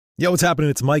Yo, what's happening?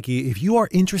 It's Mikey. If you are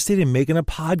interested in making a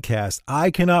podcast,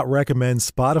 I cannot recommend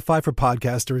Spotify for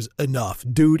Podcasters enough.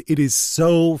 Dude, it is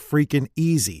so freaking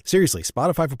easy. Seriously,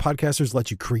 Spotify for Podcasters lets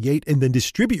you create and then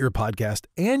distribute your podcast,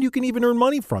 and you can even earn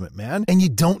money from it, man. And you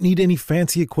don't need any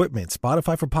fancy equipment.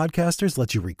 Spotify for Podcasters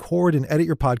lets you record and edit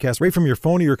your podcast right from your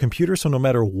phone or your computer, so no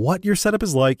matter what your setup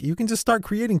is like, you can just start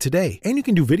creating today. And you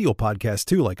can do video podcasts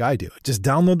too, like I do. Just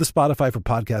download the Spotify for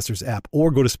Podcasters app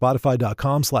or go to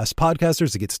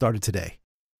spotify.com/podcasters to get started today.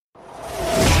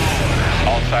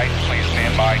 All sites, please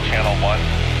stand by. Channel 1.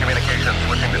 Communications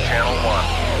switching to Channel 1.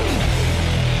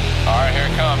 All right, here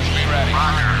it comes. Be ready.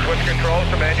 Switch controls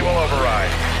to manual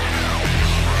override.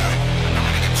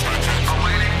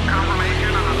 Awaiting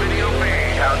confirmation of the video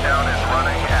feed. Countdown is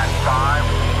running at 5,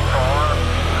 4,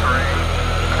 3,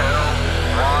 2,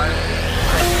 1.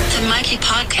 The Mikey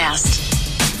Podcast.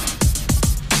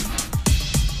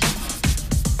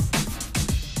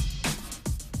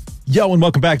 Yo, and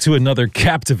welcome back to another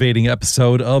captivating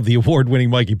episode of the award-winning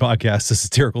Mikey Podcast, a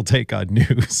satirical take on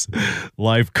news,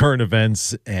 live current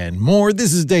events, and more.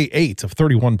 This is day 8 of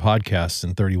 31 podcasts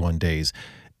in 31 days.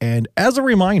 And as a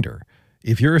reminder,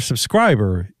 if you're a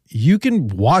subscriber, you can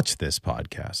watch this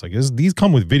podcast. Like these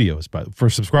come with videos, but for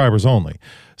subscribers only.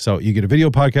 So you get a video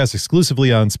podcast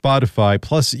exclusively on Spotify.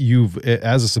 Plus,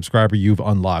 as a subscriber, you've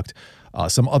unlocked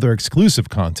some other exclusive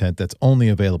content that's only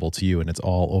available to you, and it's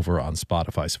all over on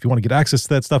Spotify. So if you want to get access to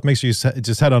that stuff, make sure you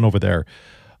just head on over there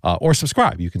or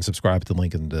subscribe. You can subscribe at the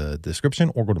link in the description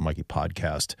or go to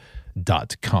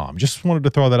mikeypodcast.com. Just wanted to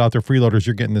throw that out there. Freeloaders,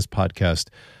 you're getting this podcast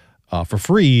for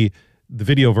free, the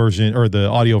video version or the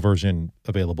audio version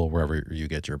available wherever you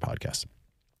get your podcast.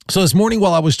 So this morning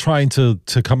while I was trying to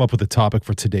come up with a topic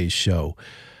for today's show,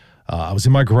 I was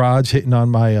in my garage hitting on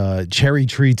my Cherry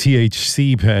Tree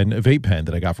THC vape pen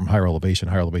that I got from Higher Elevation,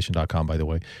 higherelevation.com, by the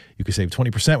way. You can save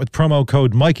 20% with promo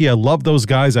code Mikey. I love those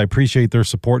guys. I appreciate their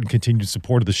support and continued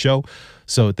support of the show.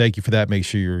 So thank you for that. Make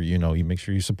sure you make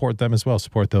sure you support them as well.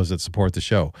 Support those that support the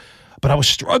show. But I was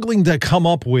struggling to come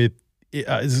up with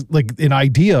like an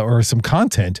idea or some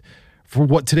content for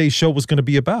what today's show was going to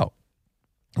be about.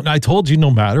 And I told you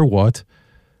no matter what,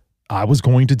 I was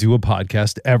going to do a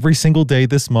podcast every single day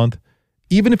this month,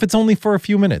 even if it's only for a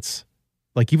few minutes.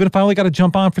 Like, even if I only got to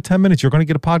jump on for 10 minutes, you're going to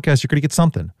get a podcast. You're going to get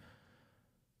something.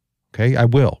 Okay? I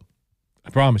will. I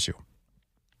promise you.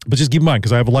 But just keep in mind,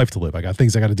 because I have a life to live. I got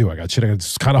things I got to do.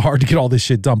 It's kind of hard to get all this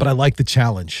shit done, but I like the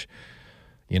challenge.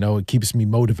 It keeps me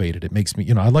motivated. It makes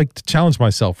me, I like to challenge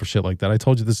myself for shit like that. I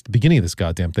told you this at the beginning of this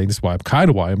goddamn thing. This is why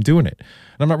I'm doing it.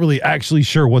 And I'm not really actually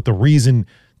sure what the reason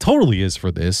totally is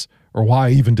for this, or why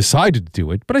I even decided to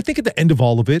do it. But I think at the end of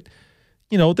all of it,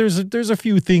 there's a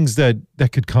few things that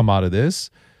could come out of this.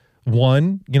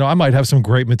 One, I might have some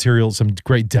great material, some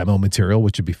great demo material,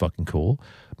 which would be fucking cool.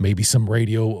 Maybe some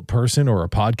radio person or a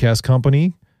podcast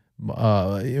company,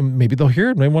 maybe they'll hear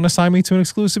it and they want to sign me to an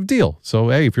exclusive deal. So,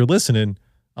 hey, if you're listening,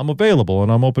 I'm available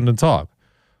and I'm open to talk.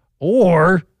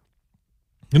 Or,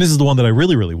 and this is the one that I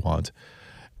really, really want,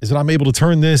 is that I'm able to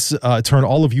turn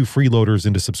all of you freeloaders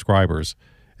into subscribers.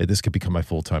 This could become my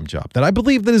full-time job. That I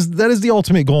believe that is the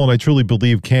ultimate goal, and I truly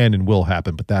believe can and will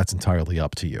happen, but that's entirely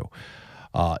up to you.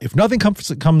 If nothing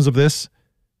comes of this,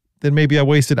 then maybe I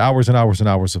wasted hours and hours and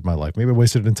hours of my life. Maybe I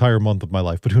wasted an entire month of my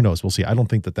life, but who knows? We'll see. I don't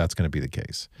think that that's going to be the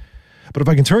case. But if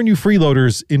I can turn you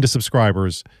freeloaders into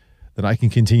subscribers, then I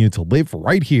can continue to live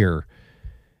right here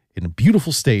in a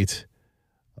beautiful state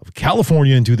of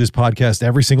California and do this podcast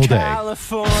every single day.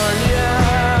 California.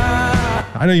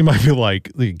 I know you might be like,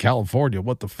 California,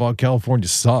 what the fuck? California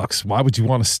sucks. Why would you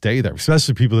want to stay there?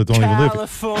 Especially people that don't even live here.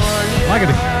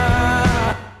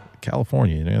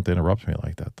 California, you don't have to interrupt me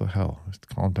like that. What the hell? Just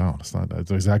calm down. Is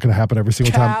that going to happen every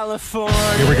single time?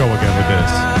 California. Here we go again with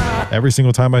this. Every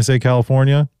single time I say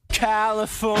California?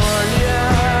 California.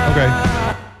 Okay.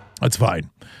 That's fine.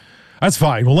 That's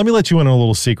fine. Well, let me let you in on a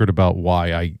little secret about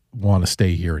why I want to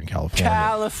stay here in California.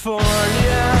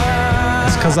 California.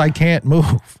 It's because I can't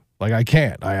move. Like, I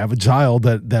can't. I have a child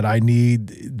that I need,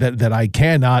 that I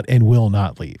cannot and will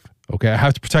not leave. Okay? I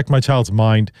have to protect my child's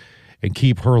mind and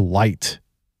keep her light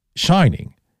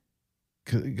shining.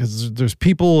 Because there's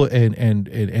people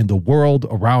and the world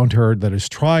around her that is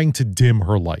trying to dim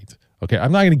her light. Okay?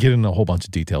 I'm not going to get into a whole bunch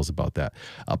of details about that.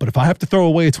 But if I have to throw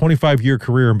away a 25-year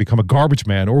career and become a garbage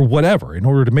man or whatever in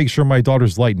order to make sure my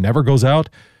daughter's light never goes out,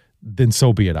 then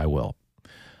so be it, I will.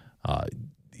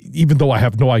 Even though I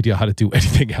have no idea how to do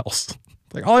anything else.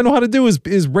 Like, all I know how to do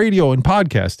is radio and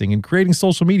podcasting and creating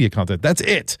social media content. That's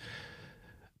it.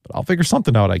 But I'll figure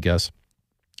something out, I guess.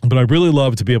 But I really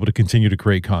love to be able to continue to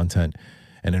create content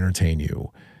and entertain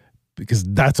you, because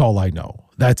that's all I know.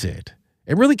 That's it.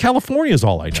 And really, California is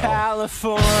all I know.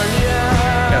 California.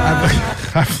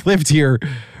 I've lived here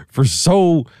for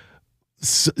so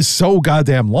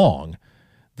goddamn long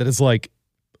that it's like,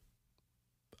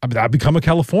 I mean, I've become a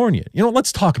Californian. You know,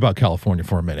 let's talk about California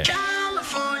for a minute.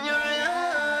 California.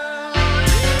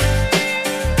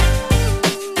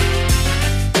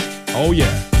 Oh,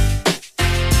 yeah.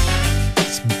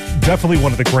 It's definitely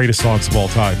one of the greatest songs of all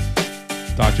time.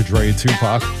 Dr. Dre and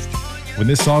Tupac. When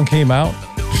this song came out,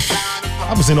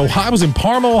 I was in Ohio. I was in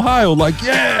Parma, Ohio. Like,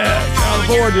 yeah,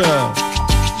 California.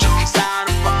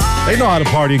 They know how to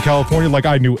party in California like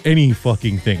I knew any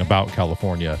fucking thing about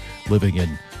California living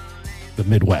in the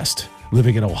Midwest,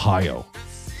 living in Ohio.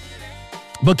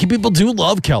 But people do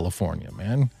love California,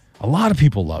 man. A lot of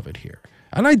people love it here.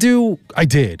 And I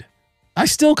did. I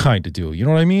still kind of do, you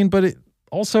know what I mean? But it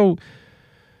also,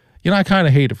 you know, I kind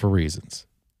of hate it for reasons.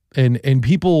 And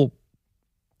people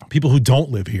who don't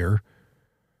live here,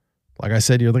 like I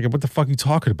said, you're like, what the fuck are you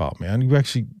talking about, man? You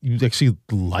actually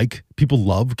like, people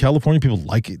love California. People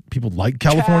like it. People like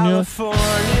California.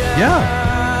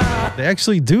 Yeah, they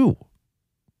actually do.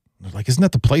 They're like, isn't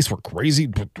that the place where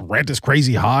rent is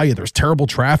crazy high and there's terrible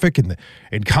traffic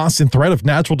and constant threat of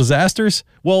natural disasters?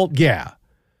 Well, yeah,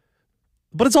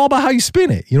 but it's all about how you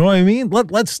spin it. You know what I mean?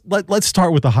 Let's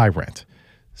start with the high rent.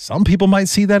 Some people might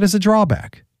see that as a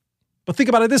drawback, but think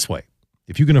about it this way: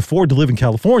 if you can afford to live in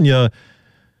California,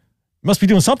 you must be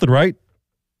doing something right?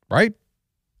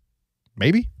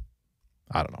 Maybe.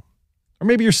 I don't know. Or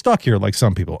maybe you're stuck here like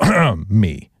some people.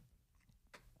 Me.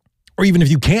 Or even if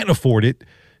you can't afford it,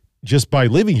 just by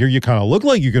living here, you kind of look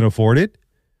like you can afford it.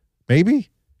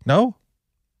 Maybe. No?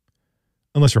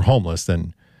 Unless you're homeless,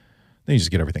 then you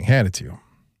just get everything handed to you.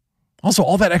 Also,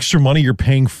 all that extra money you're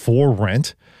paying for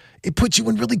rent, it puts you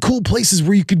in really cool places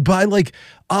where you could buy like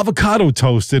avocado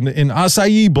toast and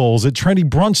acai bowls at trendy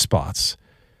brunch spots.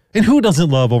 And who doesn't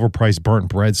love overpriced burnt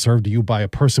bread served to you by a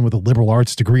person with a liberal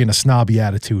arts degree and a snobby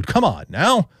attitude? Come on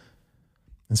now.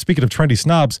 And speaking of trendy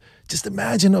snobs, just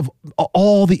imagine of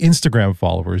all the Instagram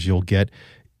followers you'll get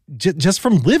just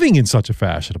from living in such a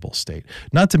fashionable state.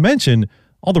 Not to mention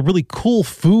all the really cool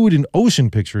food and ocean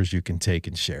pictures you can take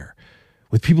and share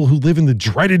with people who live in the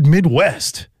dreaded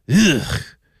Midwest. Ugh.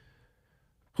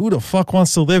 Who the fuck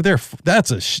wants to live there?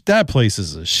 That place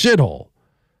is a shithole.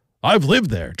 I've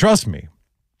lived there. Trust me.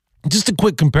 Just a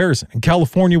quick comparison. In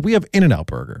California, we have In-N-Out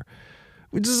Burger,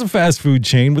 which is a fast food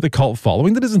chain with a cult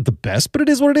following that isn't the best, but it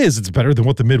is what it is. It's better than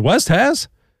what the Midwest has.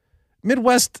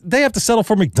 Midwest, they have to settle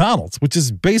for McDonald's, which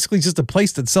is basically just a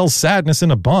place that sells sadness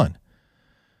in a bun.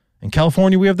 In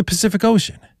California, we have the Pacific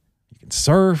Ocean. You can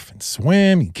surf and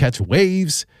swim, you can catch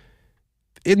waves.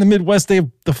 In the Midwest, they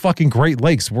have the fucking Great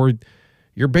Lakes, where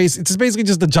it's basically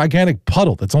just a gigantic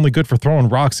puddle that's only good for throwing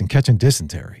rocks and catching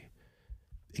dysentery.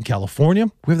 In California,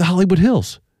 we have the Hollywood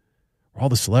Hills, where all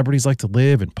the celebrities like to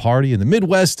live and party. In the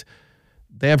Midwest,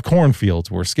 they have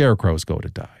cornfields where scarecrows go to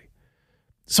die.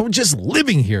 So just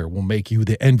living here will make you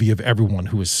the envy of everyone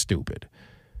who is stupid.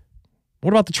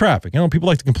 What about the traffic? You know, people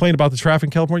like to complain about the traffic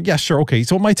in California. Yeah, sure, okay.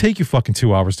 So it might take you fucking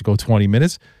 2 hours to go 20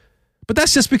 minutes. But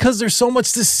that's just because there's so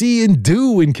much to see and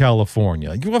do in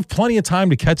California. You have plenty of time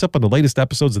to catch up on the latest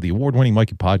episodes of the award-winning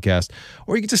Mikey podcast,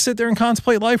 or you can just sit there and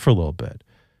contemplate life for a little bit.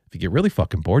 If you get really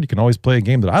fucking bored, you can always play a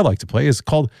game that I like to play. It's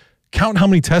called Count How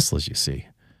Many Teslas You See.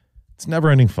 It's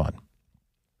never-ending fun.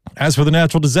 As for the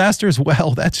natural disasters,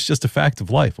 well, that's just a fact of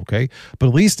life, okay? But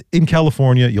at least in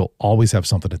California, you'll always have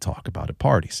something to talk about at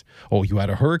parties. Oh, you had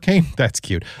a hurricane? That's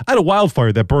cute. I had a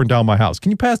wildfire that burned down my house.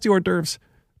 Can you pass the hors d'oeuvres?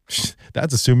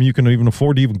 That's assuming you can even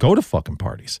afford to even go to fucking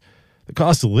parties. The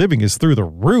cost of living is through the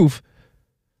roof,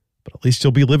 but at least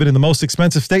you'll be living in the most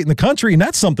expensive state in the country, and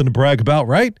that's something to brag about,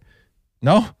 right?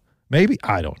 No? Maybe?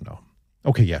 I don't know.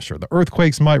 Okay, yeah, sure. The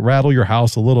earthquakes might rattle your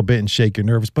house a little bit and shake your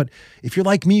nerves, but if you're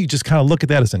like me, you just kind of look at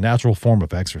that as a natural form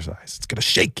of exercise. It's going to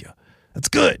shake you. That's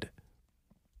good.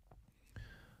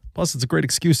 Plus, it's a great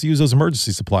excuse to use those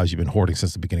emergency supplies you've been hoarding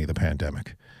since the beginning of the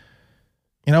pandemic.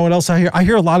 You know what else I hear? I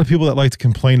hear a lot of people that like to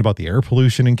complain about the air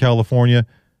pollution in California,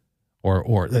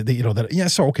 or you know, that, yeah,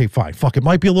 so, okay, fine. Fuck, it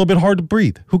might be a little bit hard to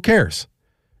breathe. Who cares?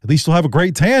 At least you'll have a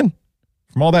great tan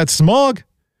from all that smog.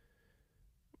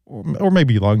 Or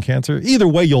maybe lung cancer. Either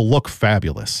way, you'll look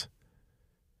fabulous.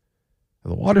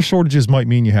 The water shortages might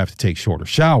mean you have to take shorter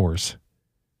showers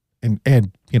and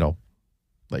you know,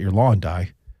 let your lawn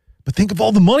die. But think of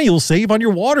all the money you'll save on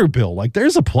your water bill. Like,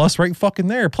 there's a plus right fucking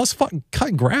there. Plus, fucking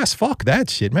cutting grass. Fuck that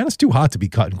shit, man. It's too hot to be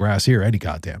cutting grass here any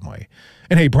goddamn way.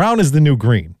 And hey, brown is the new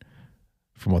green,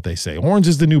 from what they say. Orange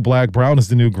is the new black. Brown is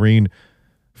the new green.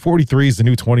 43 is the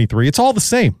new 23. It's all the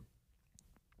same.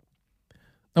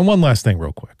 And one last thing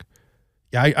real quick.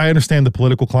 Yeah, I understand the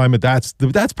political climate. That's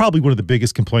probably one of the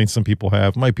biggest complaints some people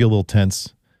have. Might be a little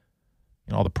tense.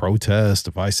 You know, all the protests,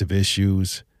 divisive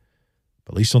issues.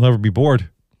 But at least you'll never be bored.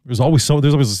 There's always something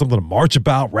to march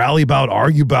about, rally about,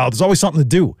 argue about. There's always something to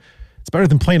do. It's better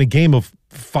than playing a game of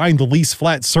find the least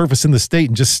flat surface in the state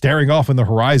and just staring off in the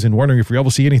horizon, wondering if we ever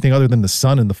see anything other than the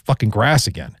sun and the fucking grass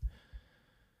again.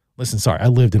 Listen, sorry, I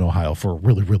lived in Ohio for a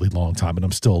really, really long time, and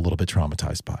I'm still a little bit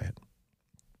traumatized by it.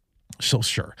 So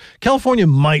sure, California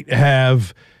might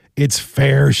have its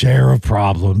fair share of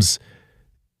problems,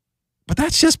 but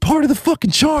that's just part of the fucking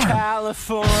charm.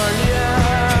 California.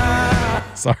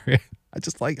 Sorry, I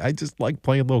just like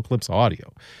playing little clips of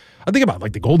audio. I think about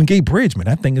like the Golden Gate Bridge, man.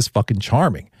 That thing is fucking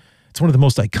charming. It's one of the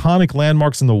most iconic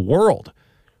landmarks in the world.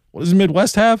 What does the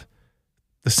Midwest have?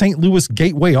 The St. Louis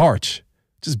Gateway Arch,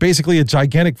 which is basically a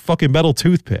gigantic fucking metal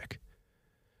toothpick.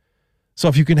 So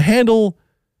if you can handle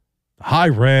high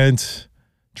rent,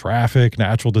 traffic,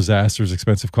 natural disasters,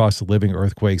 expensive cost of living,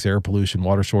 earthquakes, air pollution,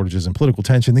 water shortages, and political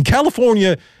tension, then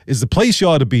California is the place you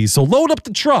ought to be. So load up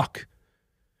the truck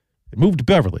and move to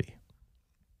Beverly.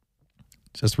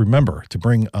 Just remember to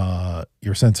bring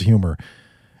your sense of humor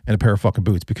and a pair of fucking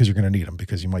boots, because you're going to need them,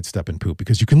 because you might step in poop,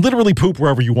 because you can literally poop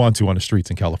wherever you want to on the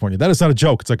streets in California. That is not a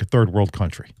joke. It's like a third world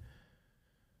country.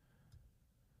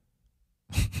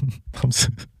 I'm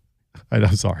sorry. One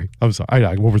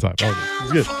more time.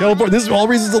 It's good. California. This is all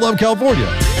reasons to love California.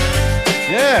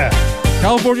 Yeah.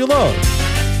 California love.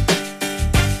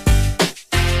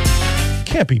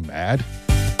 Can't be mad.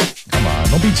 Come on.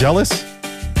 Don't be jealous.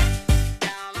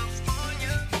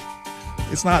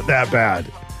 It's not that bad.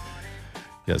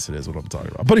 Yes, it is what I'm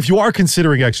talking about. But if you are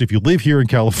considering, actually, if you live here in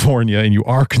California and you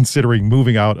are considering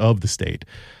moving out of the state,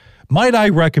 might I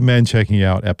recommend checking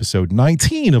out episode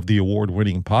 19 of the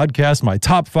award-winning podcast, my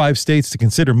top 5 states to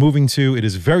consider moving to. It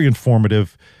is very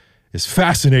informative. It's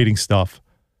fascinating stuff.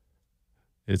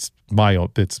 It's my own.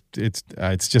 It's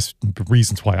just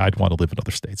reasons why I'd want to live in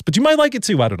other states. But you might like it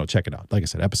too. I don't know. Check it out. Like I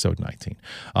said, episode 19.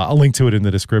 I'll link to it in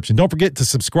the description. Don't forget to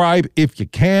subscribe if you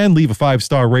can. Leave a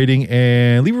 5-star rating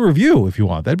and leave a review if you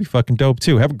want. That'd be fucking dope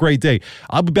too. Have a great day.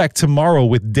 I'll be back tomorrow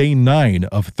with day 9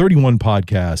 of 31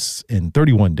 podcasts in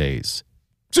 31 days.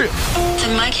 See ya.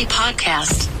 The Mikey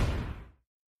Podcast.